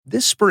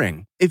This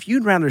spring, if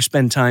you'd rather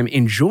spend time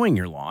enjoying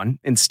your lawn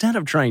instead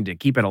of trying to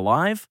keep it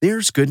alive,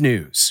 there's good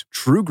news.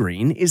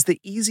 TruGreen is the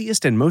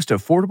easiest and most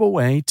affordable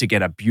way to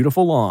get a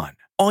beautiful lawn.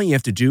 All you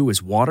have to do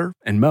is water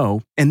and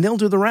mow, and they'll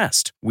do the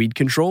rest. Weed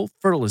control,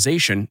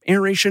 fertilization,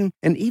 aeration,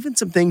 and even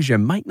some things you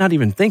might not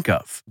even think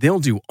of. They'll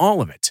do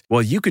all of it,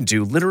 while you can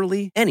do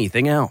literally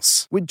anything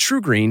else. With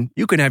TruGreen,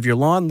 you can have your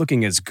lawn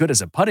looking as good as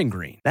a putting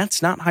green.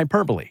 That's not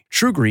hyperbole.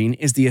 TruGreen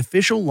is the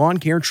official lawn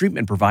care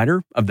treatment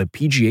provider of the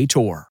PGA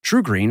Tour.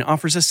 TruGreen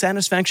offers a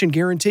satisfaction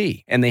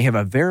guarantee, and they have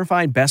a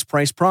verified best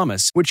price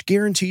promise, which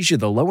guarantees you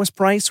the lowest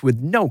price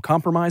with no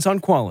compromise on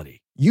quality.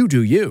 You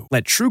do you.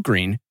 Let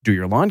TruGreen do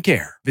your lawn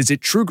care. Visit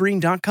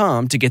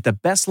TruGreen.com to get the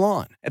best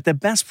lawn at the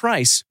best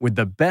price with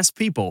the best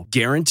people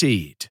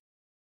guaranteed.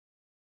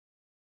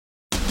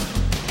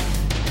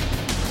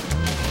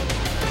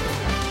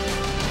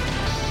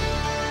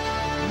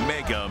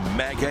 Mega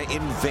MAGA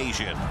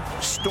invasion.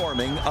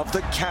 Storming of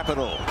the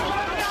Capitol.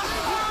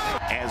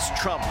 As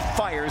Trump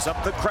fires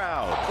up the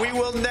crowd. We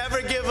will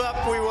never give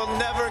up. We will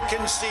never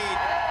concede.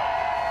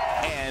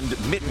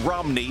 And Mitt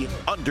Romney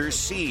under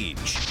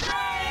siege.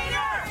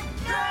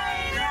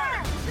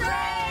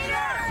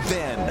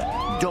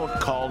 Then, don't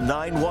call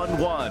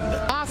 911.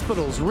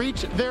 Hospitals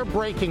reach their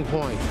breaking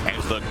point.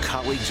 As the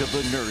colleagues of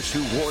the nurse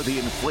who wore the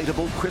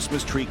inflatable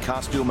Christmas tree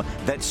costume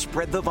that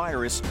spread the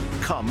virus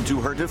come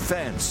to her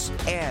defense.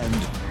 And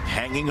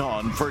hanging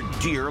on for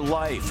dear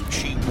life,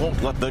 she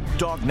won't let the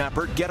dog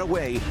napper get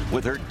away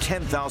with her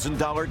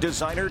 $10,000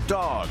 designer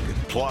dog.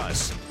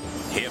 Plus,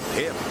 hip,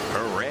 hip,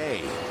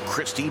 hooray.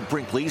 Christy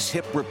Brinkley's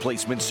hip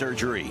replacement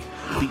surgery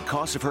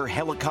because of her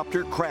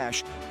helicopter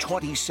crash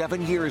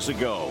 27 years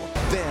ago.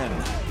 Then,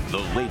 the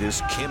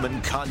latest Kim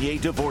and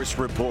Kanye divorce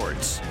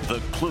reports, the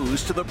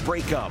clues to the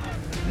breakup,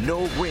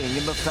 no ring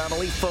in the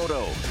family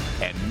photo,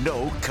 and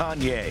no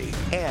Kanye,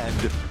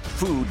 and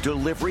food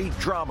delivery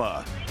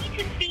drama.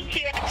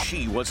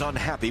 She was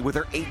unhappy with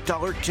her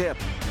 $8 tip.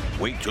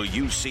 Wait till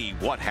you see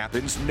what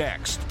happens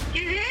next.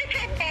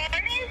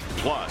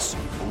 Plus,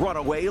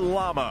 runaway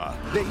llama.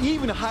 They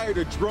even hired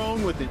a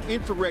drone with an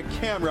infrared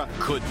camera.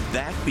 Could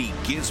that be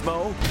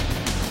Gizmo?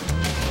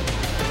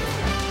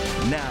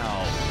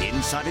 Now,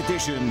 Inside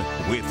Edition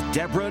with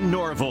Deborah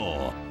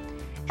Norville.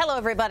 Hello,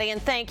 everybody,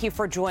 and thank you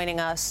for joining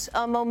us.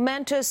 A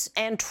momentous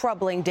and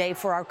troubling day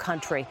for our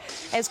country.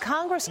 As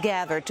Congress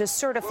gathered to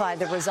certify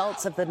the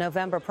results of the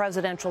November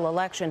presidential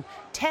election,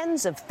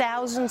 tens of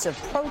thousands of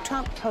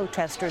pro-Trump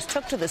protesters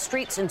took to the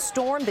streets and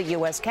stormed the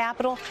U.S.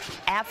 Capitol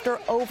after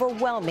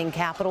overwhelming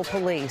Capitol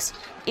Police.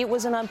 It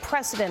was an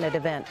unprecedented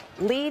event,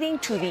 leading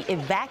to the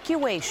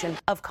evacuation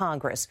of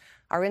Congress.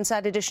 Our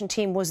Inside Edition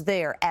team was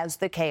there as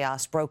the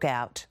chaos broke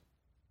out.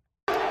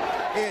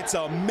 It's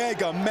a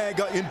mega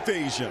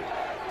invasion.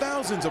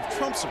 Thousands of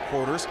Trump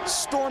supporters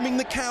storming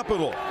the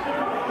Capitol,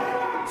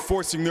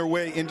 forcing their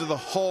way into the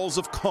halls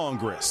of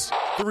Congress.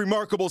 The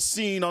remarkable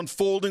scene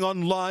unfolding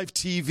on live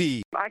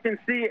TV. I can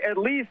see at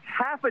least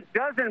half a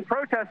dozen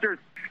protesters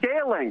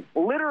scaling,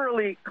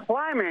 literally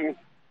climbing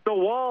the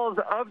walls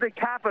of the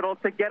Capitol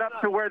to get up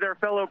to where their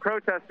fellow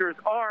protesters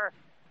are.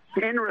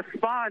 In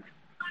response,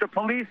 the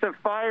police have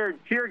fired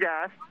tear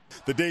gas.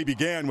 The day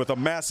began with a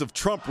massive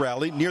Trump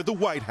rally near the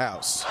White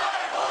House.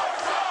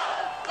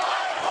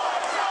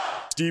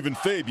 Stephen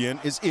Fabian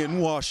is in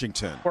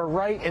Washington. We're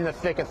right in the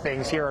thick of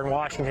things here in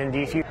Washington,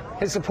 D.C.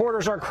 His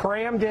supporters are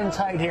crammed in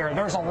tight here.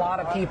 There's a lot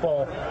of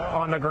people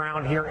on the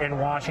ground here in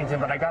Washington,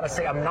 but I got to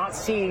say, I'm not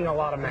seeing a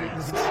lot of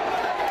masks.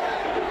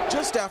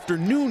 Just after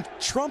noon,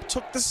 Trump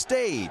took the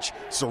stage,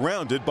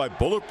 surrounded by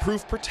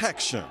bulletproof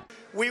protection.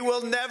 We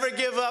will never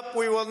give up.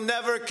 We will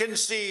never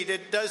concede.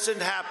 It doesn't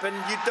happen.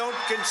 You don't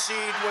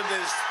concede when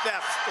there's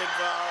theft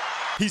involved.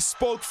 He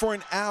spoke for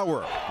an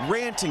hour,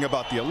 ranting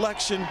about the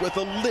election with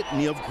a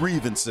litany of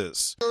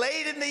grievances.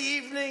 Late in the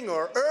evening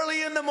or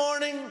early in the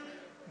morning,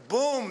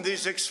 boom,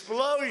 these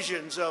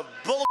explosions of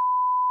bull.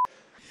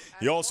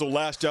 He also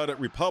lashed out at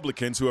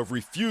Republicans who have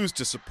refused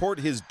to support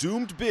his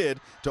doomed bid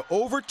to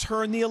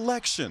overturn the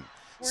election,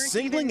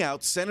 singling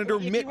out Senator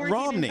Mitt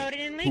Romney,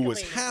 who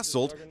was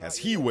hassled as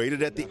he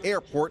waited at the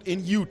airport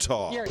in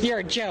Utah. You're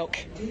a joke.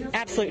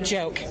 Absolute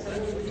joke.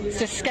 It's a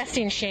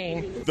disgusting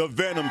shame. The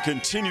venom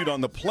continued on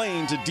the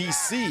plane to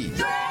D.C.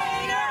 Traitor!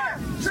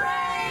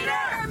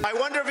 I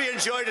wonder if he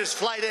enjoyed his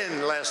flight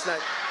in last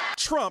night.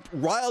 Trump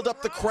riled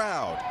up the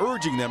crowd,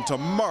 urging them to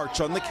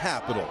march on the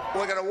Capitol.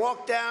 We're going to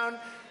walk down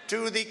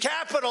to the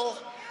Capitol,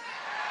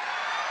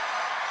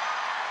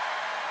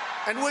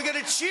 and we're going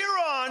to cheer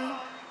on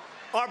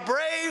our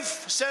brave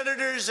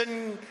senators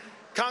and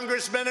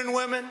congressmen and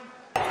women.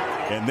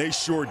 And they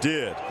sure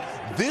did.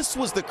 This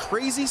was the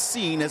crazy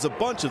scene as a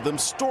bunch of them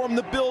stormed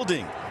the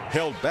building,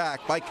 held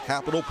back by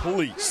Capitol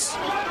Police.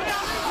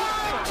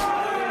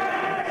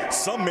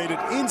 Some made it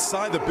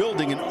inside the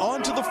building and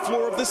onto the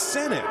floor of the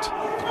Senate.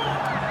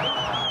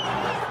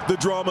 The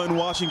drama in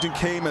Washington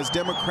came as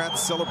Democrats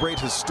celebrate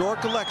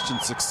historic election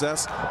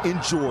success in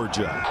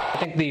Georgia. I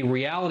think the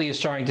reality is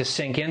starting to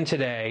sink in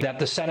today that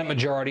the Senate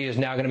majority is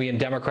now going to be in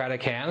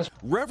Democratic hands.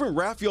 Reverend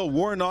Raphael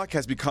Warnock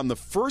has become the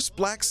first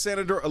black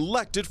senator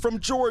elected from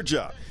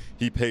Georgia.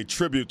 He paid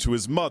tribute to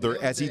his mother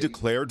as he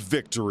declared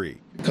victory.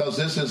 Because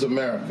this is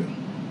America.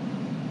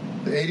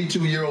 The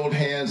 82-year-old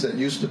hands that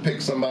used to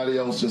pick somebody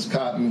else's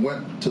cotton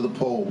went to the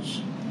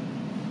polls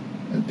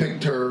and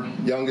picked her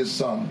youngest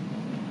son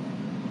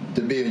to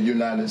be a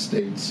United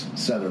States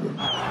senator.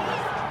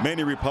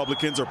 Many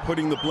Republicans are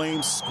putting the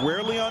blame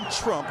squarely on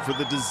Trump for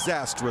the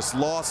disastrous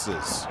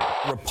losses.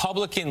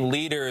 Republican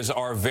leaders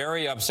are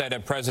very upset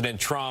at President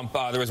Trump.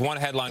 There was one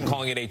headline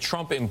calling it a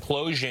Trump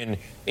implosion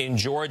in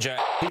Georgia.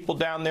 People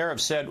down there have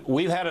said,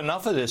 we've had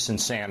enough of this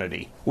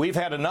insanity. We've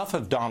had enough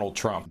of Donald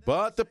Trump.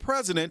 But the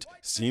president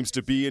seems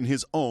to be in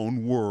his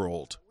own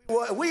world.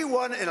 We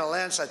won in a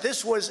landslide.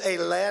 This was a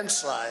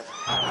landslide.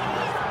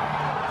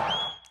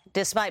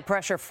 Despite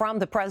pressure from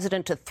the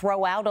president to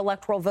throw out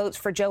electoral votes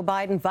for Joe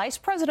Biden, Vice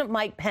President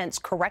Mike Pence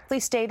correctly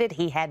stated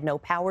he had no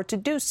power to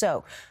do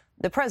so.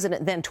 The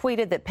president then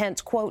tweeted that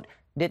Pence, quote,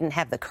 didn't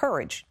have the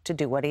courage to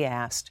do what he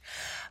asked.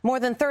 More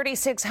than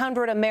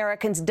 3,600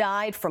 Americans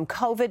died from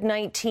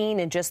COVID-19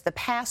 in just the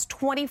past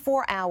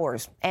 24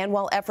 hours. And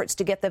while efforts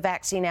to get the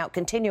vaccine out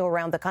continue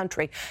around the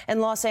country,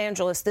 in Los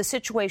Angeles, the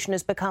situation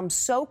has become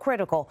so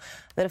critical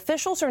that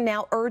officials are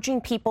now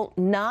urging people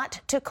not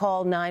to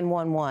call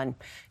 911.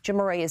 Jim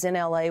Murray is in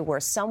L.A., where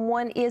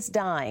someone is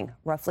dying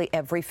roughly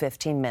every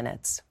 15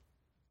 minutes.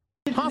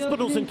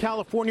 Hospitals in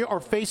California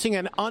are facing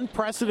an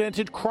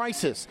unprecedented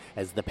crisis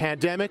as the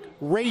pandemic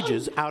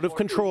rages out of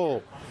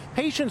control.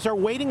 Patients are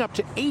waiting up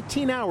to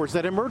 18 hours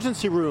at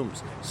emergency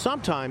rooms,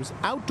 sometimes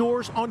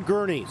outdoors on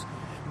gurneys.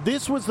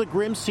 This was the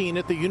grim scene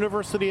at the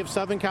University of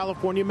Southern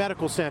California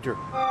Medical Center.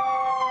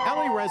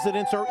 LA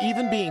residents are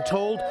even being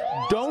told,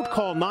 don't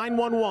call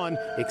 911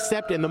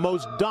 except in the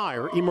most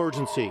dire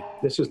emergency.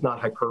 This is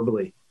not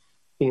hyperbole.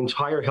 The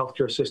entire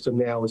healthcare system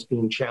now is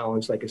being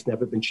challenged like it's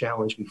never been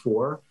challenged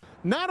before.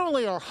 Not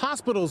only are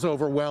hospitals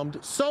overwhelmed,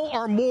 so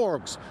are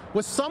morgues.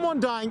 With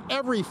someone dying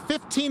every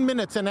 15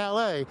 minutes in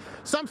L.A.,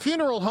 some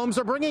funeral homes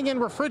are bringing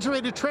in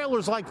refrigerated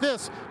trailers like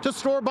this to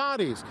store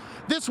bodies.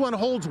 This one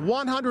holds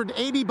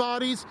 180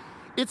 bodies.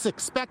 It's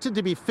expected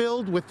to be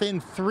filled within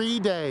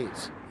 3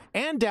 days.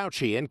 Ann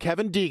Douchy and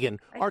Kevin Deegan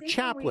are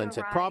chaplains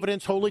at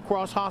Providence Holy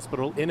Cross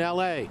Hospital in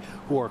L.A.,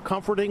 who are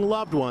comforting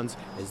loved ones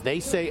as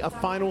they say a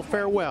final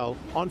farewell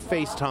on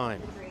FaceTime.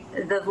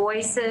 The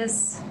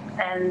voices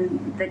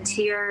and the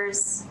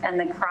tears and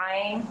the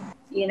crying,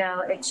 you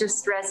know, it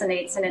just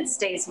resonates and it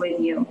stays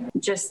with you.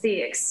 Just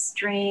the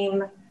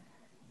extreme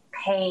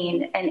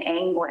pain and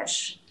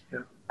anguish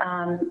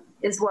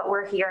is what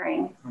we're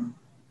hearing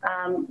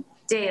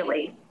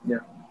daily.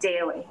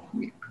 Daily.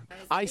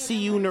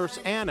 ICU nurse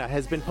Anna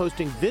has been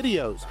posting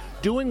videos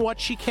doing what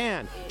she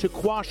can to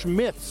quash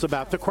myths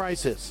about the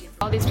crisis.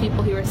 All these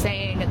people who are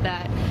saying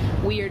that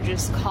we are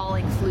just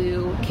calling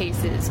flu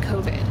cases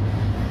COVID.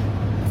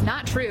 It's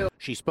not true.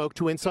 She spoke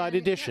to Inside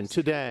Edition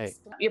today.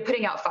 You're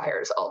putting out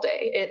fires all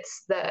day.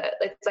 It's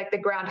like the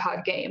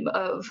groundhog game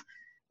of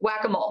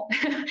whack-a-mole.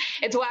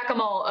 It's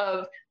whack-a-mole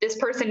of this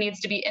person needs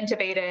to be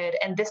intubated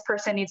and this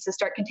person needs to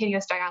start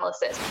continuous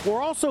dialysis.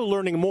 We're also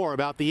learning more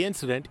about the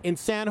incident in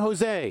San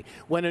Jose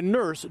when a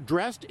nurse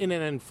dressed in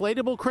an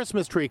inflatable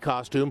Christmas tree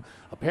costume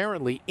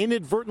apparently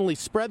inadvertently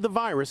spread the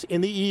virus in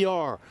the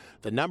ER.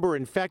 The number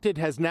infected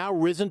has now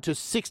risen to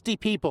 60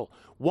 people.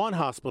 One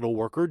hospital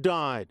worker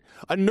died.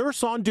 A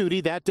nurse on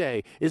duty that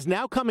day is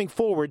now coming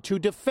forward to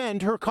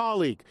defend her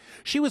colleague.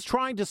 She was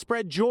trying to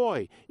spread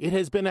joy. It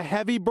has been a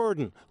heavy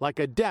burden, like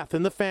a death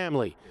in the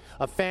family.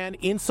 A fan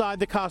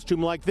inside the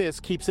costume like this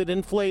keeps it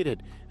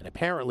inflated and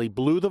apparently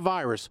blew the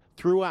virus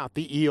throughout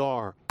the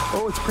ER.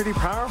 Oh, it's pretty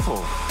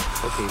powerful.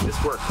 Okay,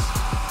 this works.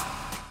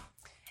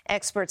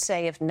 Experts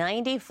say if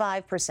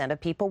 95% of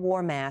people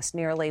wore masks,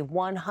 nearly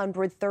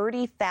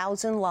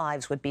 130,000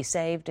 lives would be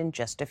saved in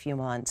just a few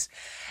months.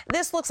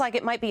 This looks like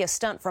it might be a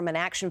stunt from an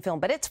action film,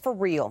 but it's for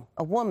real.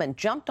 A woman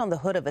jumped on the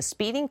hood of a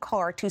speeding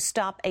car to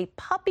stop a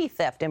puppy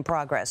theft in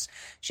progress.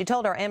 She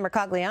told our Ann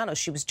Mercogliano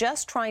she was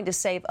just trying to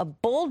save a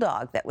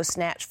bulldog that was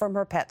snatched from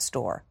her pet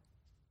store.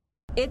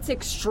 It's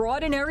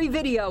extraordinary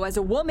video as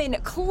a woman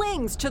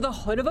clings to the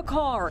hood of a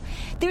car.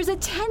 There's a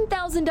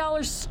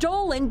 $10,000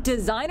 stolen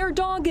designer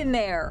dog in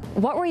there.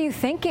 What were you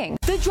thinking?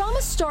 The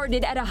drama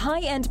started at a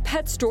high-end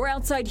pet store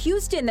outside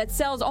Houston that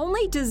sells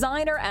only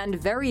designer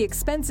and very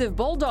expensive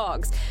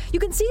bulldogs. You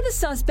can see the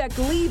suspect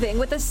leaving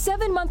with a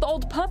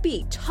 7-month-old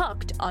puppy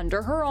tucked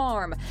under her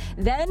arm.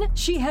 Then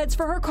she heads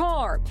for her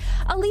car.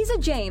 Aliza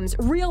James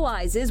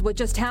realizes what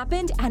just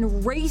happened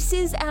and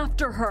races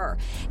after her.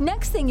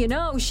 Next thing you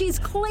know, she's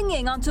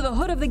clinging onto the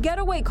hood of the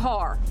getaway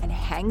car and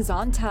hangs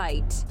on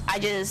tight. I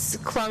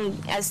just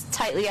clung as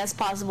tightly as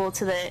possible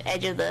to the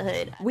edge of the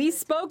hood. We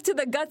spoke to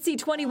the gutsy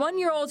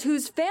 21-year-old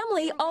whose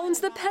family owns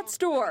the pet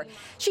store.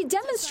 She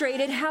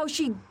demonstrated how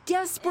she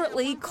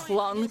desperately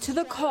clung to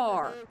the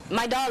car.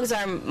 My dogs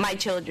are my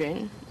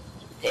children,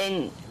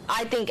 and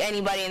I think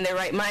anybody in their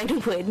right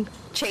mind would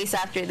chase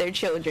after their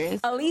children.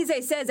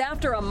 Alize says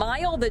after a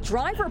mile, the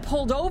driver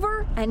pulled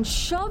over and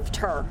shoved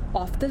her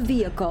off the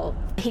vehicle.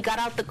 He got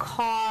out the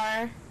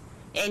car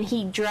and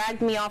he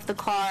dragged me off the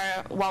car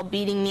while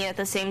beating me at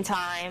the same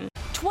time.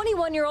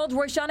 21-year-old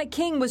Roshana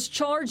King was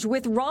charged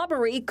with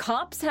robbery.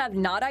 Cops have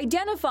not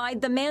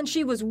identified the man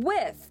she was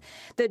with.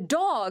 The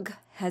dog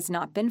has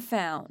not been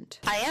found.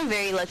 I am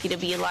very lucky to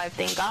be alive,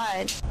 thank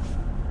God.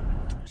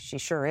 She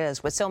sure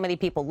is. With so many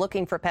people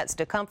looking for pets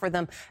to comfort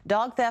them,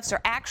 dog thefts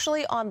are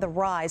actually on the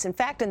rise. In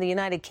fact, in the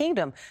United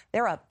Kingdom,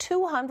 they're up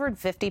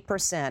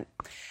 250%.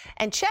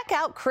 And check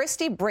out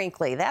Christy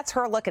Brinkley. That's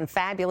her looking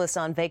fabulous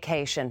on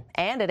vacation.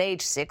 And at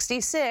age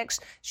 66,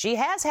 she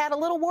has had a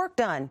little work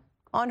done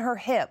on her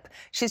hip.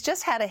 She's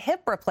just had a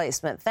hip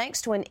replacement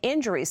thanks to an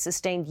injury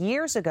sustained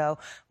years ago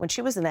when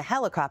she was in a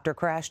helicopter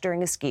crash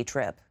during a ski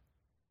trip.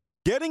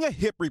 Getting a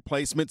hip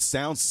replacement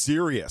sounds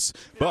serious,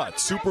 but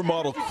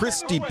supermodel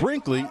Christy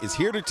Brinkley is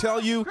here to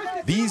tell you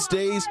these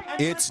days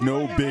it's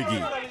no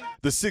biggie.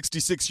 The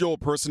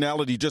 66-year-old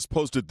personality just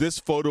posted this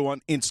photo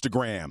on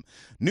Instagram.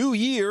 New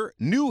year,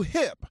 new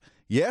hip.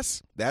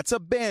 Yes, that's a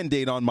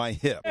Band-Aid on my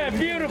hip. Yeah,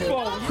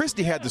 beautiful.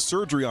 Christy had the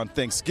surgery on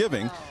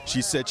Thanksgiving.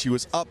 She said she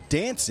was up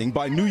dancing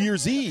by New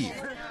Year's Eve.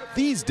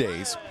 These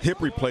days,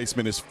 hip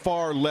replacement is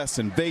far less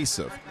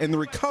invasive, and the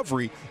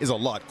recovery is a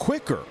lot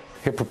quicker.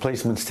 Hip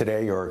replacements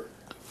today are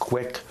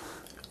quick,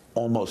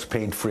 almost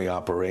pain-free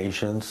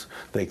operations.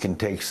 They can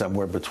take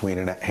somewhere between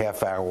a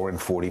half hour and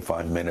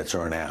 45 minutes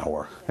or an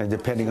hour. And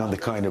depending on the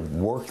kind of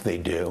work they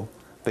do,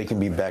 they can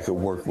be back at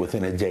work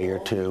within a day or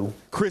two.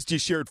 Christy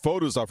shared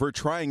photos of her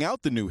trying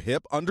out the new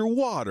hip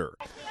underwater.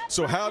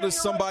 So how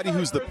does somebody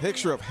who's the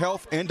picture of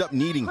health end up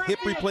needing hip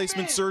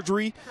replacement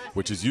surgery,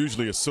 which is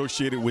usually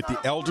associated with the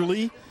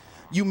elderly?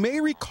 You may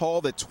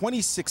recall that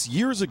 26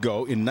 years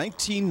ago in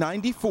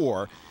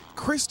 1994,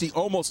 Christy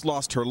almost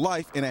lost her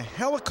life in a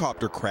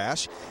helicopter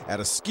crash at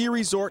a ski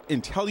resort in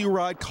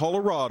Telluride,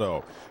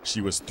 Colorado. She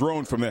was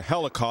thrown from the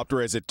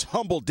helicopter as it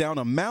tumbled down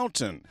a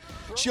mountain.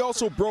 She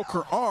also broke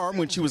her arm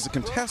when she was a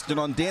contestant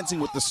on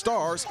Dancing with the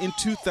Stars in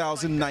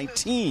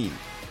 2019.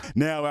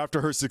 Now,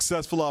 after her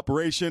successful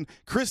operation,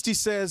 Christy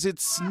says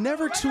it's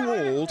never too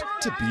old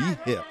to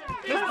be hip.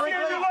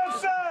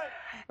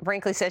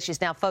 Brinkley says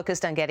she's now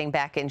focused on getting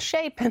back in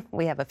shape, and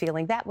we have a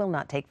feeling that will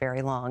not take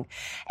very long.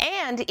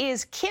 And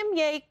is Kim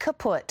Ye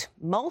kaput?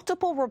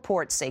 Multiple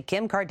reports say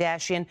Kim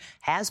Kardashian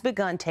has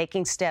begun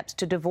taking steps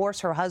to divorce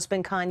her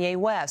husband Kanye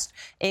West,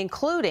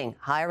 including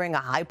hiring a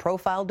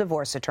high-profile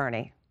divorce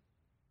attorney.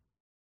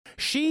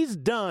 She's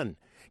done.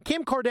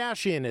 Kim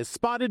Kardashian is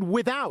spotted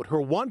without her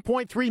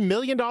 $1.3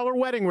 million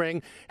wedding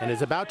ring and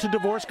is about to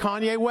divorce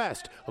Kanye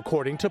West,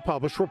 according to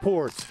published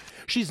reports.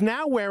 She's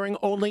now wearing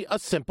only a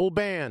simple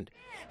band.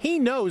 He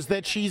knows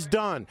that she's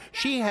done.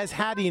 She has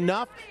had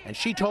enough, and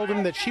she told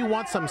him that she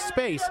wants some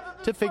space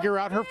to figure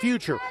out her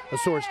future, a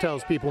source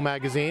tells People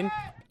magazine.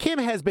 Kim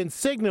has been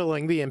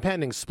signaling the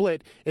impending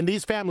split in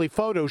these family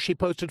photos she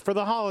posted for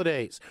the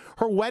holidays.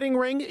 Her wedding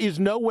ring is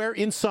nowhere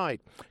in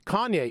sight.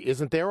 Kanye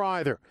isn't there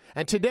either.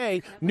 And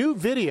today, new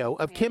video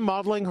of Kim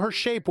modeling her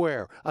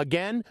shapewear.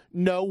 Again,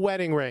 no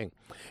wedding ring.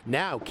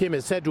 Now, Kim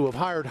is said to have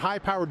hired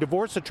high-powered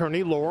divorce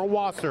attorney Laura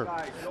Wasser.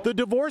 The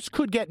divorce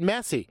could get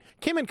messy.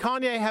 Kim and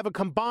Kanye have a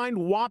combined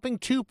whopping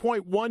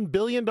 $2.1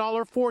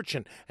 billion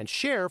fortune and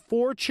share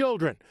 4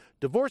 children.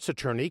 Divorce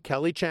attorney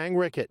Kelly Chang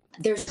Rickett.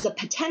 There's a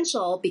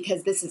potential,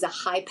 because this is a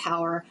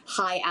high-power,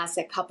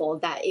 high-asset couple,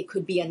 that it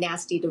could be a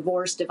nasty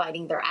divorce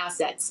dividing their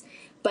assets.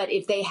 But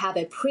if they have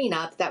a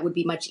prenup, that would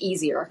be much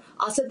easier.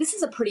 Also, this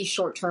is a pretty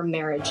short-term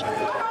marriage.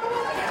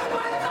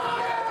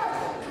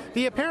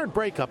 The apparent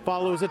breakup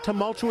follows a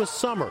tumultuous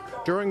summer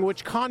during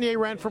which Kanye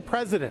ran for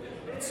president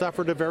and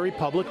suffered a very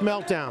public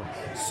meltdown,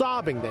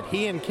 sobbing that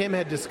he and Kim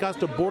had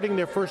discussed aborting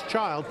their first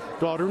child,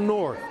 daughter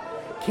North.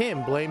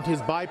 Kim blamed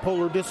his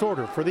bipolar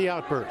disorder for the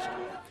outburst.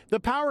 The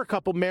power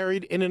couple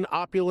married in an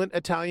opulent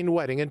Italian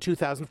wedding in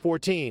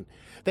 2014.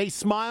 They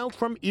smiled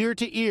from ear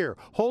to ear,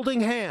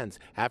 holding hands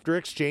after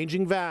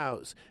exchanging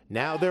vows.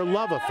 Now their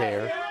love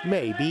affair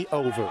may be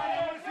over.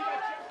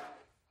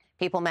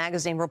 People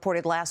magazine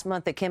reported last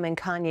month that Kim and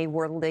Kanye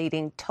were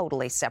leading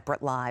totally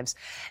separate lives.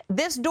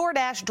 This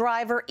DoorDash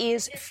driver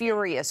is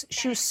furious.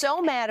 She was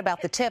so mad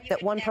about the tip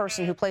that one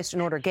person who placed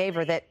an order gave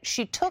her that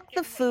she took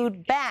the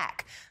food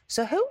back.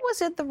 So who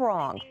was in the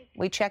wrong?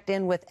 We checked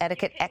in with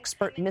etiquette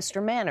expert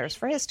Mr. Manners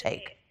for his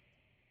take.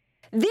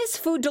 This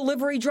food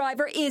delivery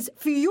driver is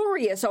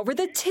furious over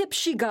the tip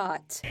she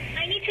got.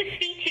 I need to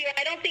speak to you.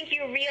 I don't think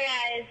you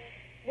realize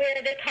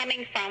where they're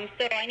coming from,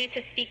 so I need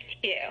to speak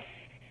to you.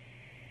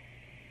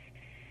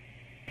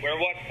 Where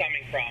what's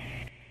coming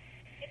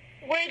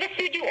from? Where the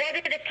food you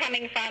ordered is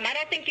coming from. I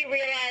don't think you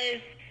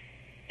realize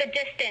the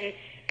distance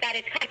that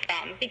it's come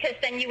from, because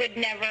then you would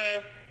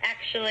never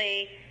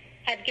actually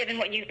have given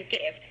what you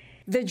gave.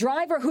 The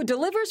driver who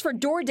delivers for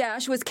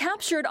DoorDash was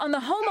captured on the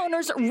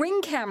homeowner's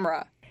Ring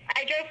camera.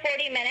 I drove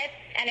 40 minutes,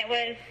 and it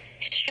was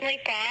extremely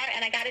far,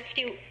 and I got it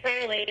to you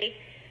early.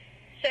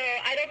 So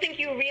I don't think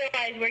you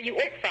realize where you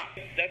work from.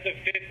 That's a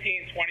 15,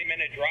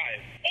 20-minute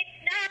drive. It's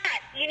not.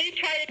 You need to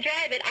try to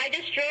drive it. I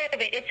just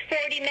drove it. It's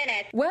 40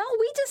 minutes. Well,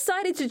 we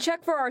decided to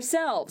check for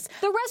ourselves.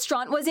 The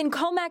restaurant was in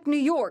Comac, New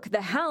York.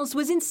 The house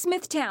was in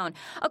Smithtown.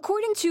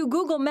 According to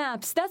Google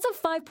Maps, that's a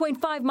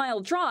 5.5-mile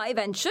drive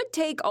and should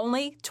take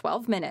only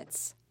 12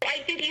 minutes.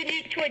 I think you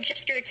need to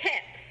adjust your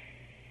tip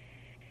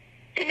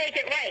to make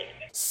it right.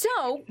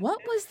 So, what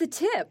was the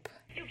tip?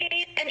 You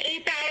gave an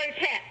 $8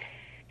 tip.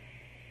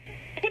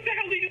 What the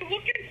hell are you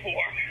looking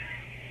for?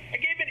 I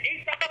gave an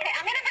 $8. Okay,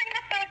 I'm going to bring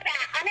the food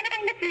back. I'm going to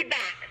bring the food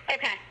back.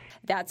 Okay.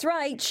 That's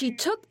right, she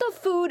took the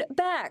food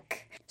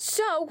back.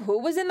 So, who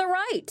was in the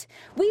right?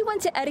 We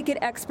went to etiquette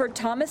expert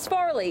Thomas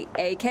Farley,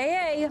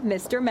 a.k.a.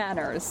 Mr.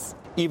 Manners.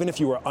 Even if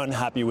you were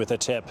unhappy with a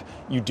tip,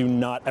 you do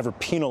not ever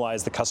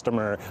penalize the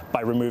customer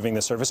by removing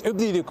the service. It would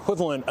be the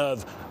equivalent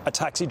of a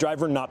taxi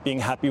driver not being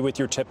happy with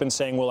your tip and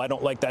saying, well, I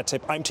don't like that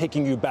tip. I'm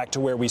taking you back to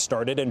where we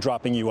started and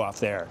dropping you off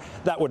there.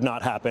 That would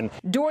not happen.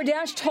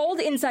 DoorDash told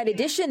Inside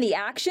Edition the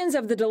actions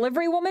of the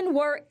delivery woman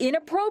were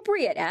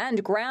inappropriate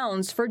and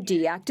grounds for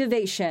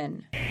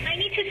deactivation. I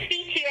need to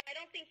speak to you. I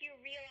don't think you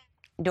realize.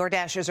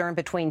 DoorDashers earn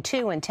between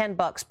 $2 and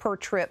 $10 per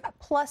trip,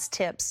 plus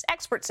tips.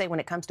 Experts say when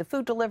it comes to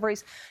food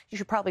deliveries, you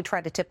should probably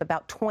try to tip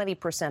about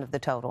 20% of the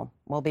total.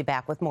 We'll be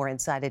back with more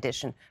Inside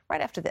Edition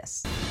right after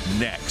this.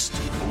 Next,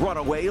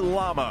 runaway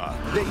llama.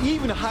 They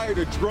even hired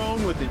a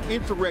drone with an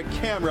infrared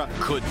camera.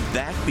 Could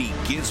that be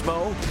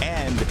Gizmo?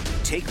 And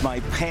take my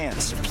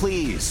pants,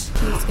 please.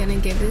 He's gonna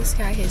give this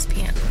guy his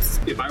pants.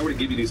 If I were to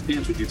give you these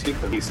pants, would you take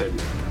them? He said,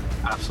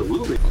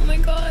 absolutely. Oh my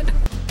God.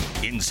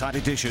 Inside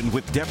Edition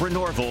with Deborah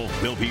Norville.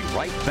 We'll be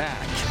right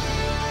back.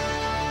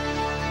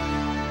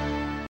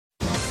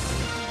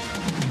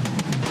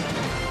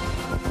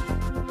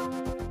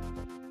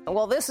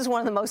 Well, this is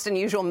one of the most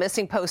unusual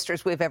missing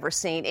posters we've ever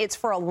seen. It's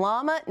for a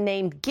llama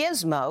named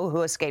Gizmo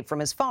who escaped from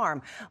his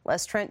farm.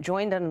 Les Trent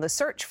joined in the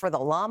search for the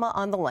llama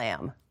on the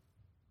lam.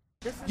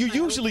 You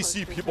usually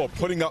see people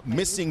putting up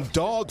missing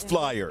dog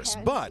flyers,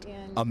 but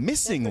a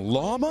missing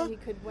llama?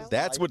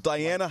 That's what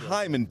Diana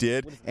Hyman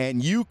did,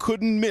 and you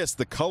couldn't miss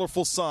the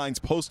colorful signs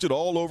posted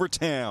all over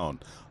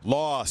town.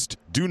 Lost,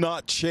 do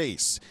not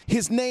chase.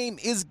 His name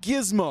is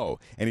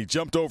Gizmo, and he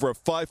jumped over a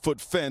 5-foot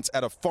fence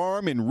at a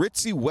farm in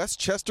ritzy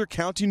Westchester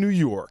County, New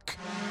York.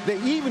 They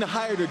even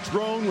hired a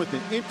drone with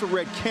an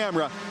infrared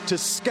camera to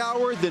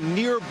scour the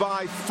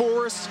nearby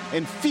forests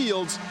and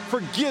fields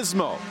for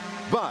Gizmo.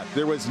 But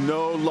there was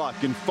no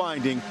luck in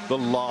finding the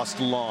lost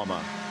llama.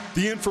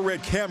 The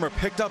infrared camera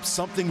picked up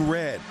something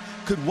red.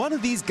 Could one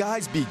of these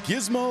guys be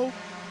Gizmo?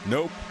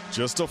 Nope,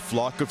 just a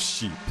flock of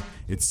sheep.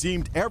 It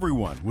seemed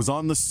everyone was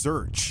on the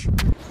search.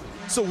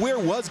 So where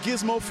was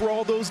Gizmo for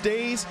all those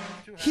days?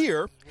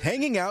 Here,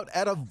 hanging out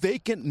at a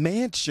vacant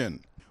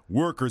mansion.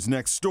 Workers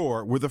next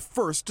door were the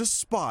first to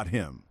spot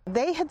him.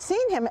 They had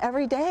seen him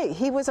every day.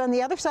 He was on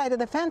the other side of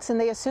the fence, and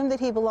they assumed that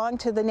he belonged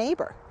to the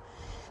neighbor.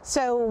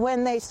 So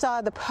when they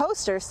saw the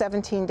poster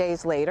 17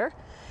 days later,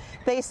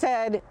 they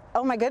said,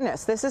 oh my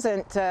goodness, this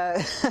isn't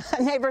a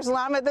neighbor's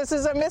llama, this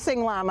is a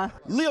missing llama.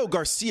 Leo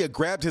Garcia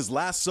grabbed his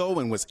lasso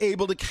and was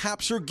able to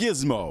capture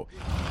Gizmo.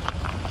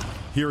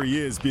 Here he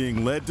is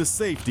being led to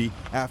safety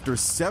after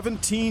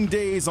 17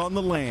 days on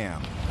the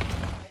lam.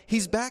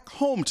 He's back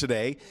home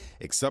today,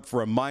 except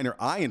for a minor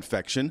eye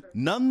infection,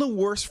 none the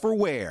worse for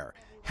wear.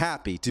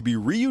 Happy to be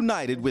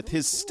reunited with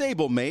his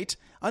stablemate,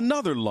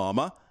 another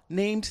llama,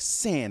 named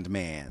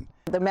Sandman.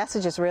 The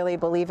message is really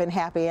believe in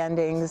happy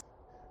endings.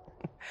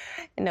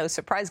 No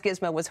surprise,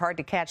 Gizmo was hard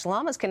to catch.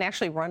 Llamas can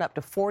actually run up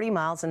to 40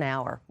 miles an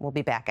hour. We'll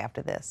be back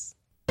after this.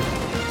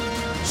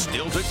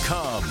 Still to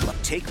come.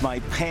 Take my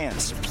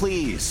pants,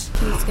 please.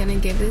 He's gonna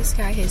give this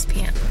guy his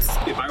pants.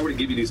 If I were to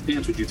give you these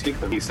pants, would you take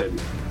them? He said,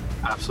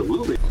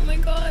 absolutely. Oh my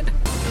God.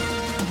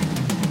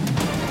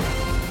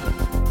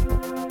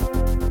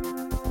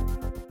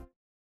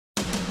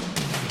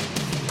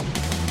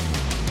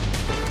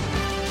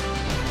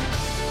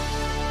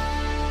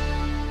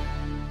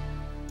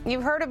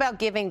 You've heard about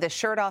giving the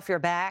shirt off your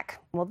back.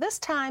 Well, this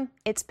time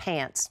it's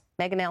pants.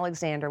 Megan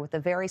Alexander with a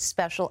very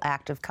special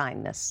act of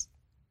kindness.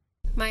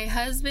 My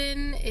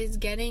husband is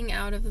getting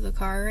out of the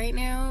car right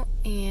now,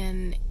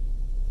 and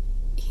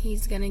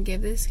he's gonna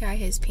give this guy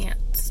his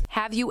pants.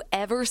 Have you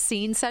ever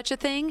seen such a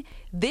thing?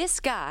 This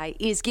guy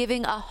is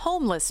giving a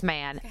homeless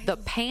man the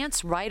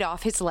pants right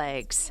off his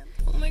legs.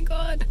 Oh my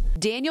God.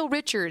 Daniel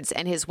Richards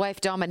and his wife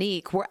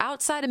Dominique were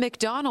outside a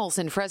McDonald's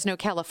in Fresno,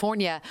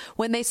 California,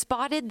 when they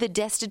spotted the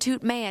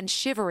destitute man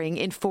shivering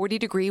in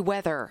 40-degree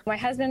weather. My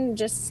husband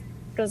just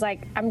was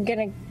like, I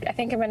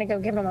think I'm gonna go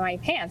give him my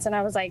pants. And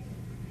I was like,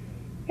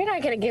 you're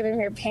not gonna give him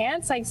your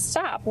pants? Like,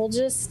 stop. We'll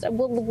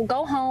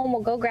go home,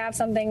 we'll go grab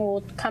something,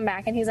 we'll come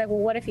back. And he's like, well,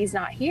 what if he's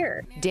not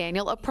here?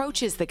 Daniel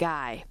approaches the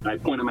guy. I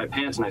point at my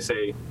pants and I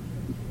say,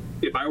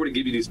 if I were to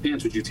give you these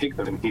pants, would you take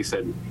them? And he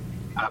said,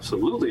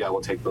 absolutely, I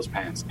will take those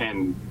pants.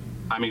 And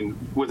I mean,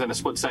 within a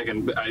split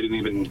second, I didn't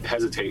even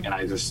hesitate, and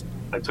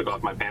I took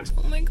off my pants.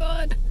 Oh my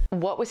God.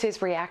 What was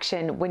his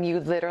reaction when you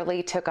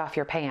literally took off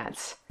your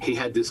pants? He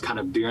had this kind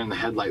of deer in the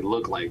headlight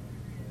look, like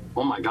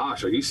oh my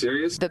gosh, are you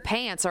serious? The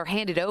pants are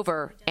handed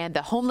over, and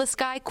the homeless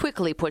guy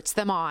quickly puts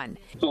them on.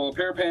 So a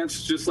pair of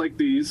pants just like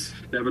these.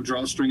 They have a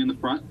drawstring in the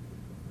front,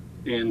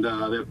 and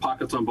they have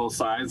pockets on both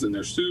sides, and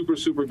they're super,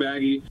 super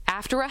baggy.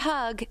 After a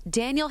hug,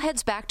 Daniel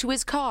heads back to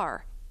his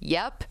car.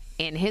 Yep,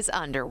 in his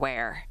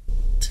underwear.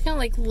 It's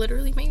gonna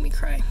literally make me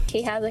cry.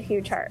 He has a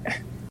huge heart.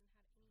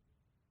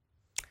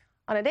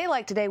 On a day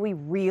like today, we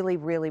really,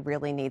 really,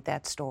 really need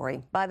that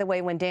story. By the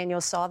way, when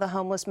Daniel saw the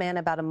homeless man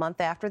about a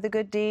month after the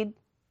good deed,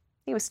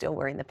 he was still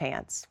wearing the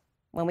pants.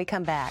 When we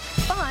come back,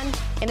 fun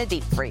in a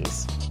deep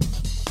freeze.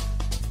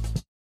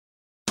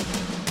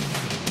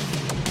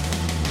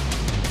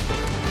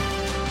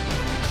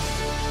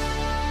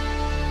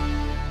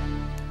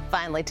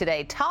 Finally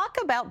today, talk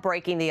about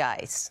breaking the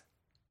ice.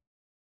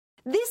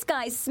 This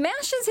guy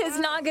smashes his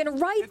noggin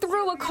right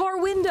through a car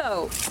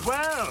window.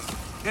 Well,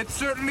 it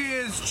certainly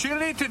is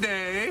chilly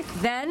today.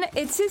 Then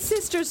it's his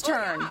sister's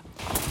turn.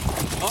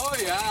 Oh,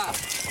 yeah.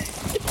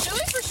 It's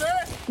chilly for sure.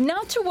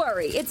 Not to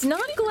worry, it's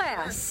not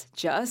glass,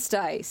 just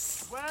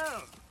ice.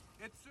 Well,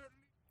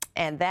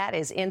 and that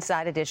is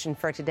Inside Edition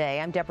for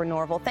today. I'm Deborah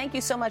Norville. Thank you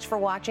so much for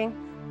watching.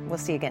 We'll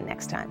see you again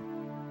next time.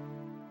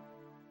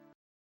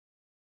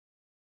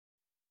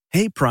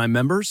 Hey, Prime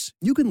members,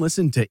 you can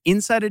listen to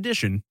Inside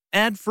Edition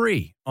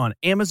ad-free on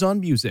Amazon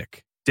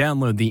Music.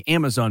 Download the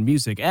Amazon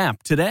Music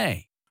app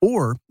today.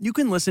 Or you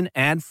can listen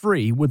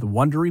ad-free with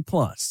Wondery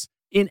Plus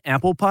in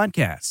Apple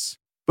Podcasts.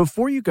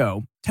 Before you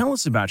go, tell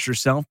us about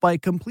yourself by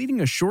completing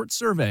a short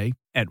survey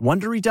at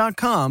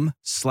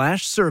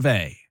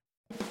Wondery.com/survey.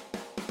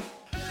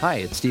 Hi,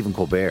 it's Stephen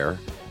Colbert,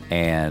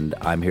 and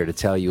I'm here to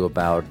tell you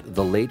about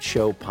The Late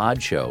Show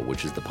Pod Show,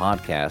 which is the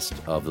podcast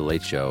of The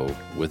Late Show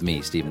with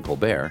me, Stephen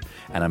Colbert,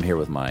 and I'm here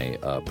with my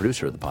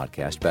producer of the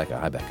podcast, Becca.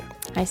 Hi, Becca.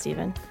 Hi,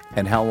 Stephen.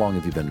 And how long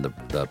have you been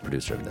the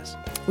producer of this?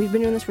 We've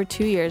been doing this for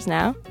 2 years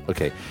now.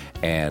 Okay,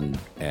 and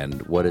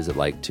what is it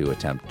like to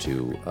attempt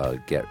to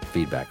get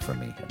feedback from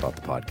me about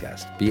the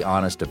podcast? Be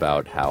honest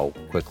about how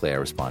quickly I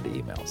respond to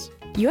emails.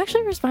 You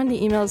actually respond to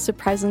emails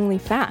surprisingly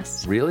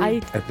fast. Really? I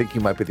think you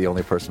might be the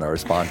only person I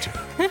respond to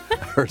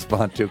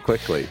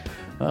quickly.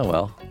 Oh,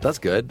 well, that's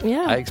good.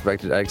 Yeah. I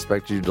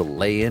expected you to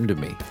lay into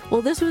me.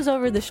 Well, this was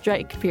over the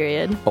strike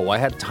period. Oh, I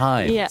had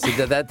time. Yeah. See,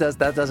 that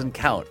doesn't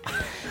count.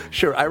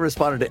 Sure, I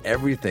responded to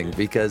everything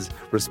because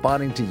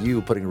responding to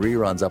you putting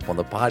reruns up on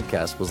the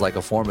podcast was like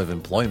a form of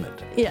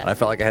employment. Yeah. And I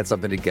felt like I had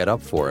something to get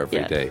up for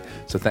every day.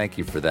 So thank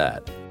you for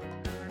that.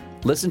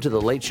 Listen to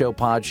The Late Show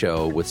Pod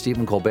Show with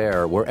Stephen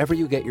Colbert wherever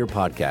you get your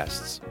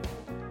podcasts.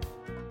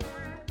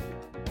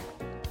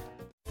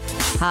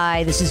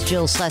 Hi, this is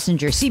Jill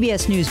Schlesinger,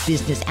 CBS News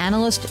business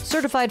analyst,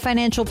 certified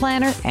financial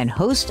planner, and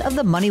host of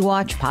the Money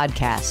Watch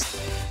podcast.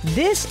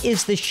 This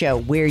is the show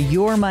where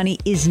your money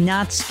is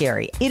not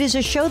scary. It is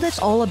a show that's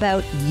all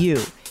about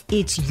you.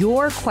 It's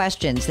your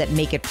questions that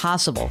make it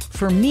possible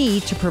for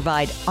me to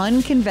provide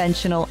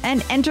unconventional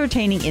and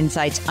entertaining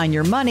insights on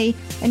your money,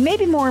 and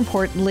maybe more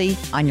importantly,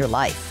 on your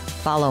life.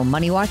 Follow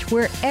Money Watch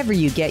wherever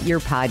you get your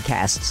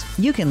podcasts.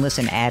 You can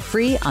listen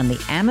ad-free on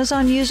the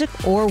Amazon Music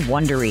or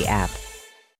Wondery app.